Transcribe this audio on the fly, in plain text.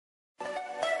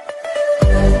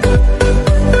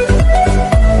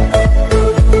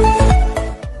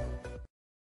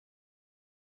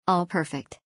All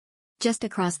perfect. Just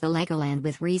across the Legoland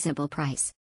with reasonable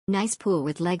price. Nice pool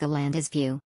with Legoland as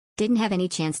view. Didn't have any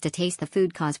chance to taste the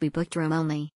food cause we booked room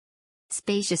only.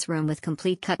 Spacious room with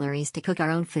complete cutleries to cook our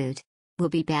own food. We'll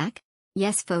be back?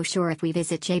 Yes, for sure if we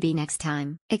visit JB next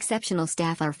time. Exceptional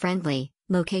staff are friendly,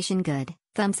 location good,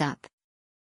 thumbs up.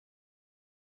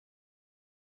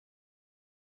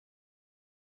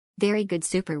 Very good,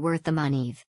 super worth the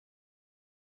money.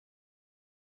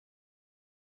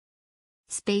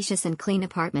 Spacious and clean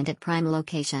apartment at prime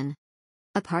location.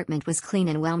 Apartment was clean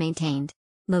and well maintained.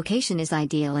 Location is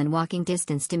ideal and walking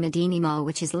distance to Medini Mall,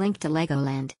 which is linked to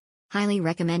Legoland. Highly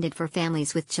recommended for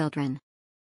families with children.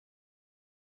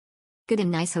 Good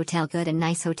and nice hotel. Good and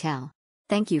nice hotel.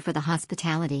 Thank you for the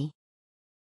hospitality.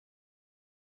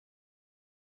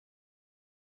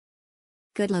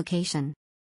 Good location.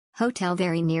 Hotel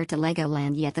very near to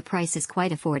Legoland, yet the price is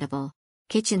quite affordable.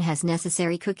 Kitchen has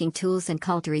necessary cooking tools and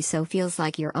cutlery, so feels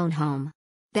like your own home.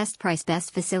 Best price,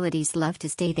 best facilities, love to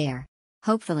stay there.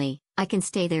 Hopefully, I can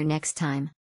stay there next time.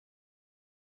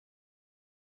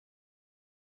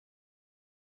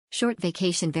 Short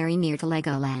vacation very near to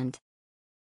Legoland.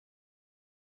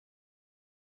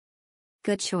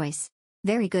 Good choice.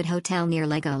 Very good hotel near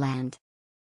Legoland.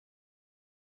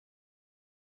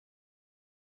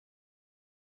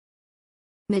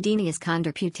 Medini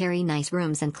Iskandar Puteri, nice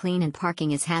rooms and clean, and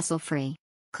parking is hassle-free.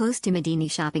 Close to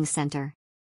Medini Shopping Center.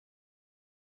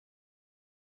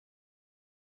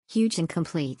 Huge and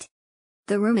complete.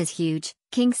 The room is huge,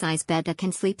 king-size bed that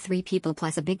can sleep 3 people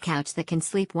plus a big couch that can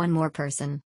sleep 1 more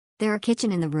person. There are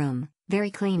kitchen in the room, very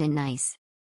clean and nice.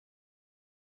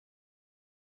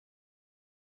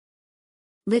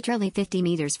 Literally 50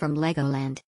 meters from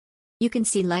Legoland. You can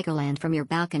see Legoland from your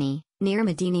balcony, near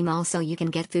Medini Mall, so you can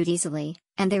get food easily,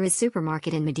 and there is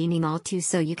supermarket in Medini Mall too,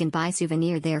 so you can buy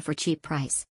souvenir there for cheap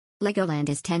price. Legoland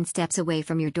is 10 steps away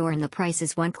from your door and the price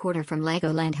is 1/4 from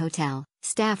Legoland Hotel.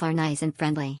 Staff are nice and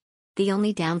friendly. The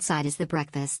only downside is the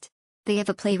breakfast. They have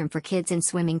a playroom for kids and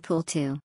swimming pool too.